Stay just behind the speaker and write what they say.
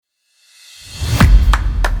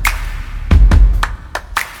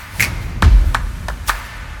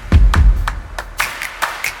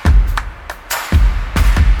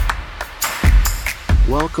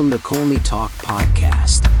Welcome to Colney Talk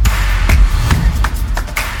Podcast.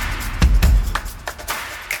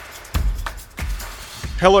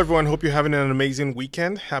 Hello everyone, hope you're having an amazing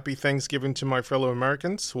weekend. Happy Thanksgiving to my fellow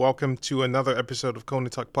Americans. Welcome to another episode of Colney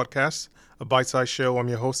Talk Podcast, a bite-sized show. I'm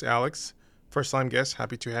your host, Alex. First-time guest,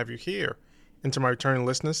 happy to have you here. And to my returning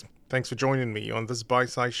listeners, thanks for joining me. On this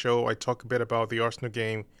bite-sized show, I talk a bit about the Arsenal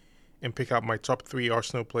game and pick out my top 3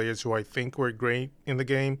 Arsenal players who I think were great in the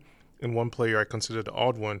game, and one player I consider the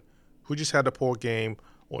odd one, who just had a poor game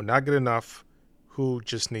or not good enough, who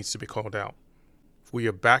just needs to be called out. We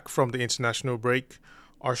are back from the international break.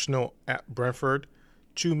 Arsenal at Brentford.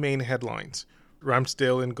 2 main headlines.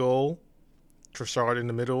 Ramsdale in goal, Trossard in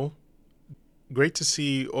the middle. Great to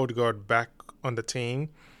see Odegaard back on the team.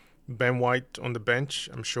 Ben White on the bench.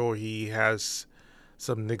 I'm sure he has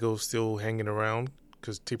some niggles still hanging around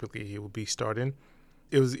because typically he will be starting.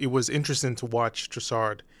 It was interesting to watch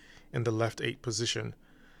Trossard in the left 8 position.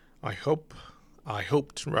 I hoped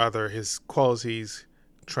his qualities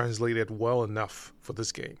translated well enough for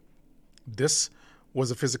this game. This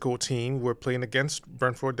was a physical team we're playing against,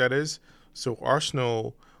 Brentford that is, so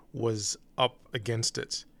Arsenal was up against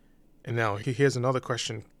it. And now here's another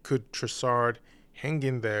question. Could Trossard hang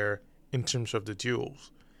in there in terms of the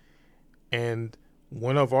duels? And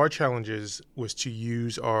one of our challenges was to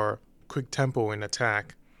use our quick tempo in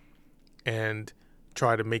attack and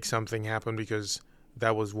try to make something happen, because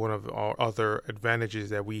that was one of our other advantages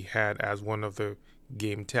that we had as one of the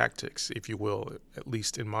game tactics, if you will, at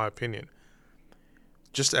least in my opinion.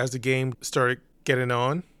 Just as the game started getting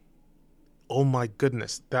on, oh my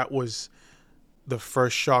goodness, that was the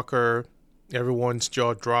first shocker. Everyone's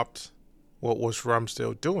jaw dropped. What was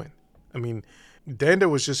Ramsdale doing? I mean, then there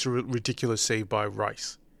was just a ridiculous save by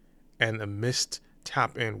Rice and a missed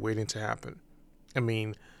tap in waiting to happen. I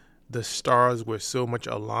mean, the stars were so much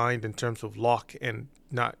aligned in terms of luck and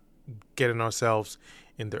not getting ourselves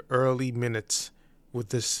in the early minutes with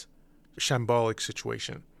this shambolic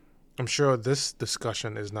situation. I'm sure this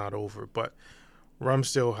discussion is not over, but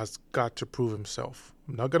Ramsdale has got to prove himself.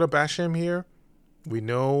 I'm not going to bash him here. We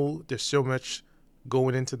know there's so much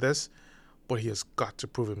going into this, but he has got to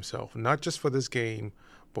prove himself, not just for this game,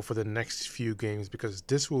 but for the next few games, because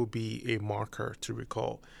this will be a marker to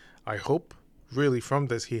recall. I hope, really, from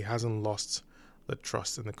this, he hasn't lost the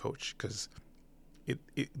trust in the coach, because it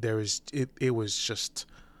was just,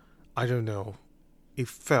 I don't know, it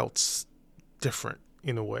felt different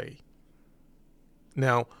in a way.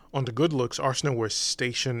 Now, on the good looks, Arsenal were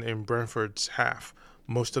stationed in Brentford's half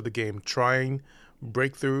most of the game, trying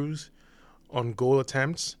breakthroughs on goal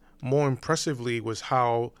attempts. More impressively was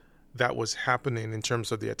how that was happening in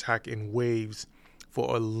terms of the attack in waves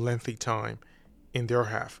for a lengthy time in their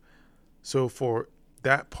half. So for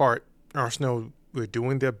that part, Arsenal were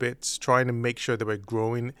doing their bits, trying to make sure they were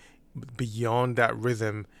growing beyond that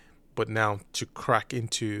rhythm, but now to crack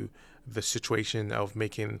into the situation of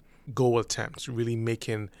making goal attempts, really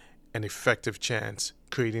making an effective chance,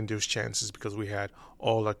 creating those chances, because we had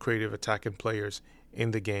all our creative attacking players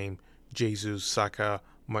in the game, Jesus, Saka,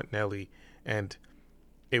 Martinelli, and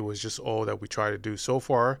it was just all that we tried to do. So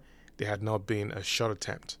far, there had not been a shot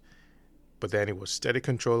attempt, but then it was steady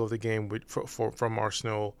control of the game from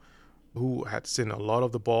Arsenal, who had seen a lot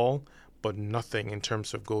of the ball, but nothing in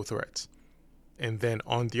terms of goal threats. And then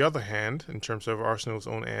on the other hand, in terms of Arsenal's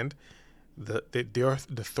own end,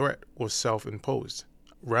 the threat was self-imposed.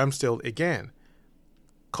 Ramsdale again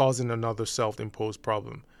causing another self-imposed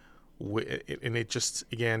problem, and it just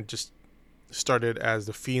started as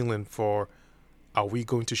the feeling for, are we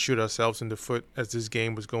going to shoot ourselves in the foot as this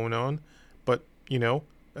game was going on? But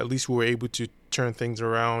at least we were able to turn things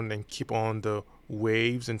around and keep on the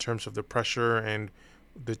waves in terms of the pressure and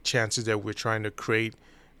the chances that we're trying to create,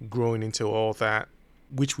 growing into all that,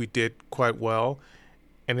 which we did quite well.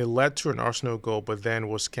 And it led to an Arsenal goal, but then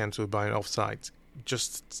was cancelled by an offside.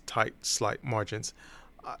 Just tight, slight margins.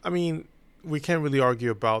 I mean, we can't really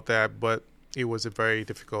argue about that, but it was a very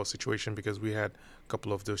difficult situation because we had a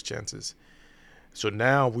couple of those chances. So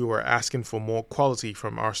now we were asking for more quality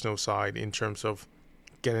from Arsenal's side in terms of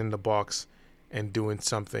getting in the box and doing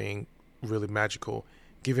something really magical.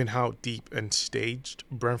 Given how deep and staged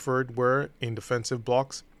Brentford were in defensive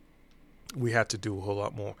blocks, we had to do a whole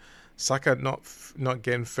lot more. Saka not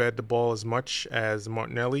getting fed the ball as much as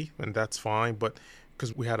Martinelli, and that's fine, but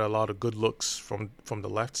because we had a lot of good looks from the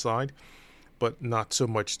left side, but not so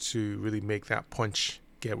much to really make that punch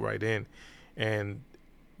get right in. And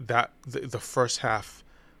that the first half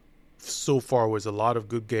so far was a lot of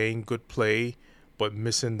good game, good play, but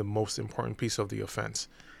missing the most important piece of the offense.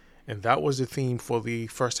 And that was the theme for the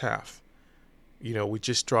first half. We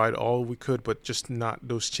just tried all we could, but just not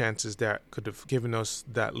those chances that could have given us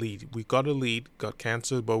that lead. We got a lead, got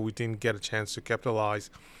cancelled, but we didn't get a chance to capitalize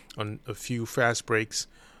on a few fast breaks,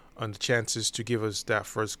 on the chances to give us that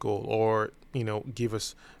first goal, or give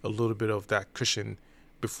us a little bit of that cushion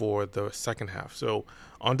before the second half. So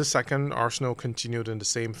on the second, Arsenal continued in the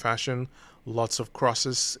same fashion. Lots of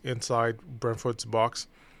crosses inside Brentford's box,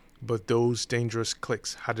 but those dangerous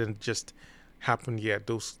clicks hadn't just happened yet.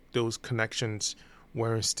 Those connections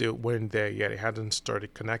weren't there yet. It hadn't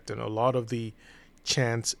started connecting. A lot of the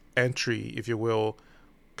chance entry, if you will,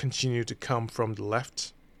 continued to come from the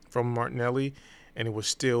left, from Martinelli, and it was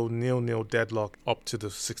still 0-0 deadlock up to the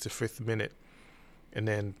 65th minute. And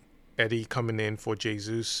then Eddie coming in for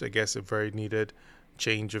Jesus, I guess a very needed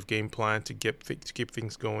change of game plan to keep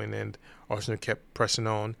things going, and Arsenal kept pressing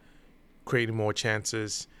on, creating more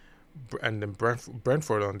chances. And then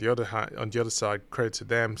Brentford on the other side, credit to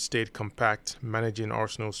them, stayed compact, managing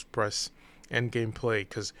Arsenal's press and gameplay,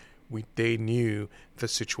 because they knew the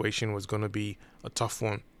situation was going to be a tough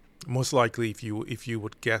one. Most likely, if you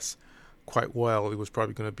would guess quite well, it was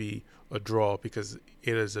probably going to be a draw, because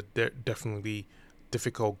it is a definitely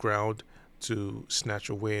difficult ground to snatch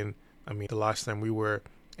a win. I mean, the last time we were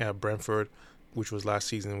at Brentford, which was last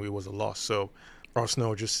season, it was a loss. So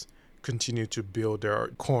Arsenal just continued to build their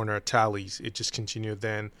corner tallies. It just continued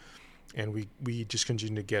then, and we just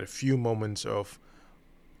continued to get a few moments of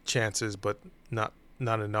chances, but not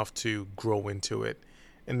enough to grow into it.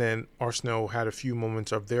 And then Arsenal had a few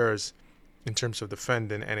moments of theirs in terms of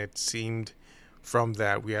defending, and it seemed from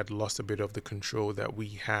that we had lost a bit of the control that we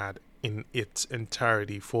had in its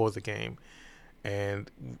entirety for the game, and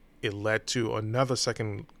it led to another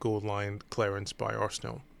second goal line clearance by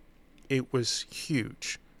Arsenal. It was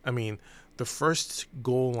huge. I mean, the first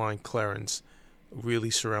goal line clearance really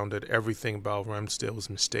surrounded everything about Ramsdale's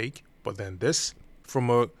mistake, but then this, from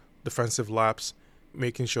a defensive lapse,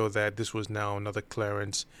 making sure that this was now another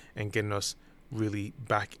clearance and getting us really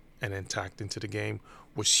back and intact into the game,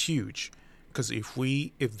 was huge. Because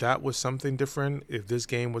if that was something different, if this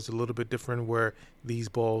game was a little bit different where these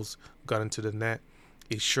balls got into the net,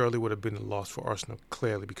 it surely would have been a loss for Arsenal,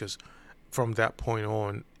 clearly, because from that point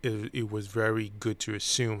on, it was very good to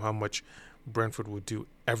assume how much Brentford would do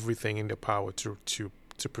everything in their power to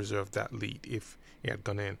preserve that lead if it had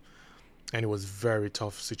gone in. And it was a very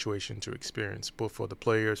tough situation to experience, both for the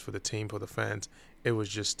players, for the team, for the fans. It was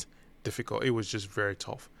just difficult. It was just very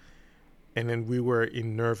tough. And then we were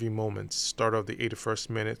in nervy moments, start of the 81st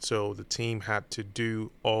minute, so the team had to do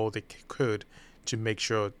all they could to make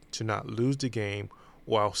sure to not lose the game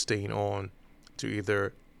while staying on, to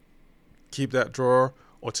either keep that draw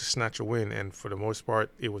or to snatch a win. And for the most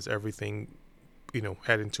part, it was everything,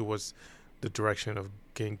 heading towards the direction of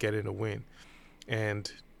getting a win. And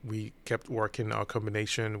we kept working our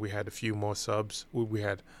combination. We had a few more subs. We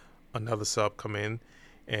had another sub come in,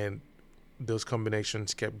 and those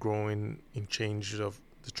combinations kept growing in change of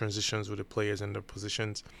the transitions with the players and their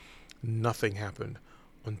positions. Nothing happened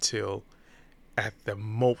until at the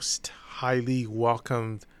most highly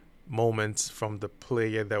welcomed moments from the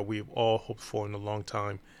player that we've all hoped for in a long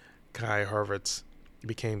time, Kai Havertz,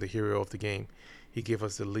 became the hero of the game. He gave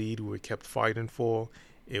us the lead we kept fighting for.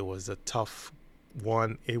 It was a tough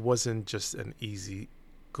one. It wasn't just an easy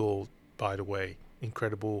goal, by the way.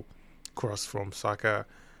 Incredible cross from Saka,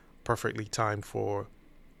 perfectly timed for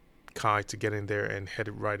Kai to get in there and head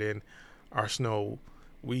it right in. Arsenal,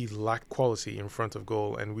 we lacked quality in front of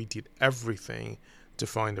goal, and we did everything to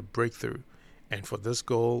find a breakthrough. And for this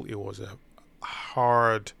goal, it was a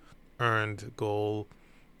hard-earned goal.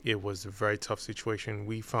 It was a very tough situation.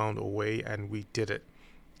 We found a way, and we did it.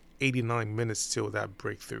 89 minutes till that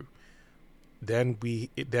breakthrough. Then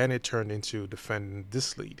it turned into defending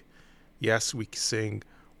this lead. Yes, we sing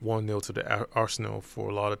 1-0 to the Arsenal for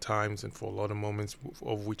a lot of times and for a lot of moments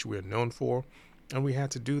of which we are known for. And we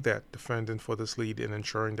had to do that, defending for this lead and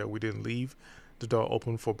ensuring that we didn't leave the door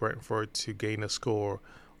open for Brentford to gain a score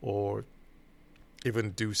or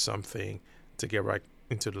even do something to get right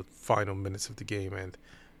into the final minutes of the game. And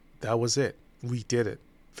that was it. We did it.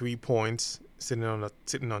 3 points, sitting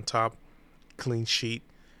on top, clean sheet,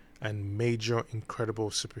 and major, incredible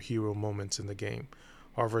superhero moments in the game.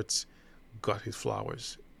 Havertz got his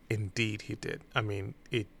flowers. Indeed, he did. I mean,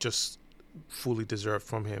 it just fully deserved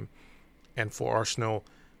from him. And for Arsenal,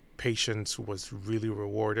 patience was really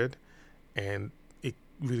rewarded, and it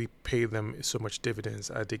really paid them so much dividends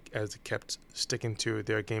as they kept sticking to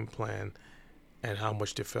their game plan and how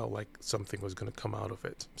much they felt like something was going to come out of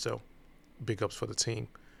it. So, big ups for the team.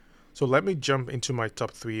 So let me jump into my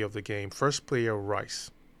top 3 of the game. First player,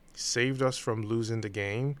 Rice. Saved us from losing the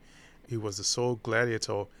game. He was the sole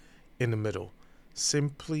gladiator in the middle.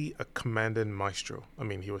 Simply a commanding maestro. I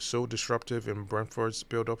mean, he was so disruptive in Brentford's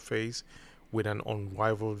build-up phase with an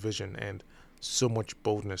unrivaled vision and so much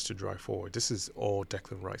boldness to drive forward. This is all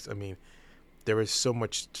Declan Rice. I mean, there is so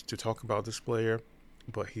much to talk about this player,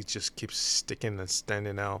 but he just keeps sticking and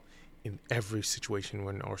standing out in every situation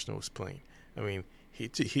when Arsenal is playing. I mean, he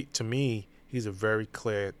to me, he's a very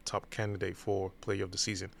clear top candidate for Player of the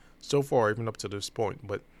Season so far, even up to this point.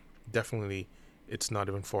 But definitely, it's not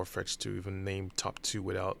even far-fetched to even name top 2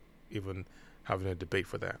 without even having a debate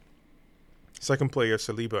for that. Second player,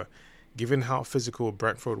 Saliba. Given how physical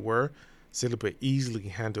Brentford were, Saliba easily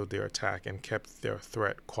handled their attack and kept their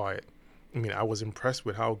threat quiet. I mean, I was impressed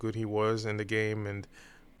with how good he was in the game and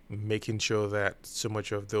making sure that so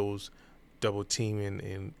much of those double teaming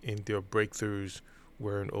in their breakthroughs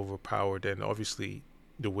weren't overpowered. And obviously,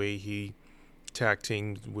 the way he tag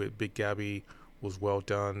teamed with Big Gabby was well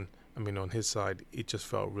done. I mean, on his side, it just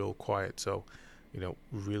felt real quiet. So,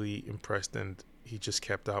 really impressed. And he just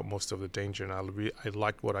kept out most of the danger. And I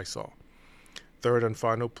liked what I saw. Third and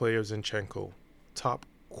final player, Zinchenko. Top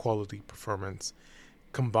quality performance.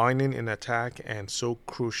 Combining in attack and so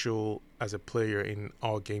crucial as a player in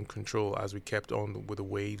our game control as we kept on with the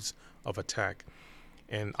waves of attack.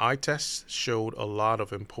 And eye tests showed a lot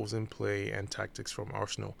of imposing play and tactics from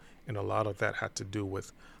Arsenal. And a lot of that had to do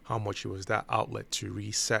with how much it was that outlet to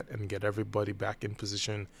reset and get everybody back in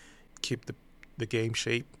position, keep the game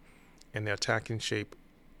shape and the attacking shape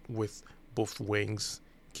with both wings,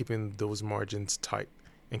 keeping those margins tight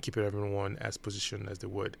and keeping everyone as positioned as they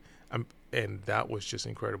would. And that was just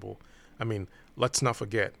incredible. I mean, let's not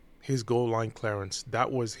forget his goal line clearance.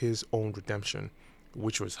 That was his own redemption,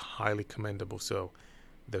 which was highly commendable. So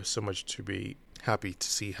there's so much to be happy to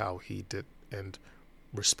see how he did and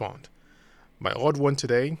respond. My odd one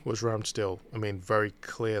today was Ramsdale. I mean, very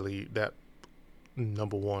clearly that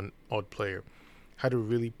number one odd player. Had a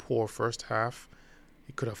really poor first half.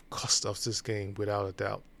 He could have cost us this game without a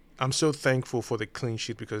doubt. I'm so thankful for the clean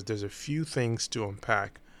sheet because there's a few things to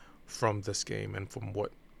unpack from this game and from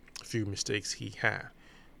what few mistakes he had.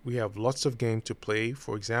 We have lots of game to play.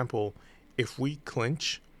 For example, if we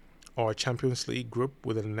clinch our Champions League group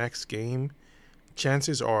with the next game,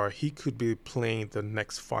 chances are he could be playing the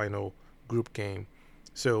next final group game.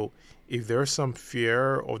 So if there's some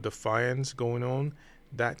fear or defiance going on,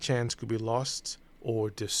 that chance could be lost,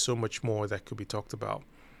 or there's so much more that could be talked about.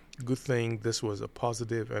 Good thing this was a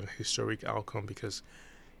positive and historic outcome because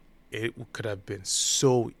it could have been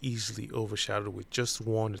so easily overshadowed with just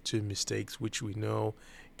one or two mistakes, which we know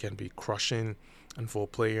can be crushing. And for a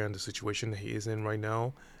player in the situation that he is in right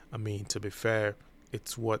now, I mean, to be fair,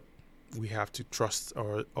 it's what we have to trust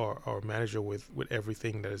our manager with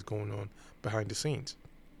everything that is going on behind the scenes.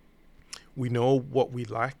 We know what we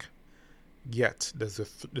lack, yet there's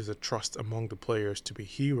a trust among the players to be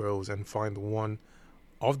heroes and find one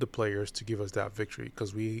of the players to give us that victory,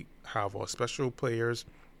 because we have our special players,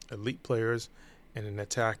 elite players, and in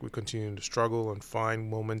attack we continue to struggle and find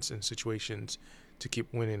moments and situations to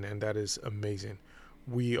keep winning, and that is amazing.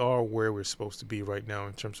 We are where we're supposed to be right now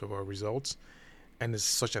in terms of our results, and it's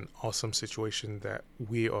such an awesome situation that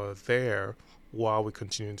we are there while we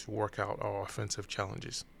continue to work out our offensive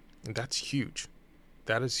challenges, and that's huge.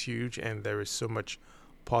 That is huge, and there is so much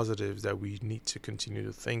positives that we need to continue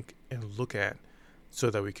to think and look at so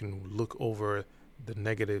that we can look over the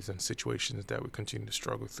negatives and situations that we continue to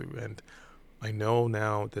struggle through. And I know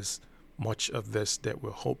now there's much of this that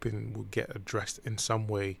we're hoping will get addressed in some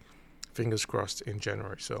way, fingers crossed, in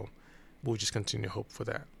January. So we'll just continue to hope for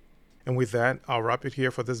that. And with that, I'll wrap it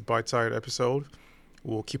here for this bite-sized episode.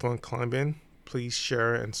 We'll keep on climbing. Please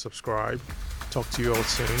share and subscribe. Talk to you all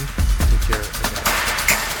soon. Take care.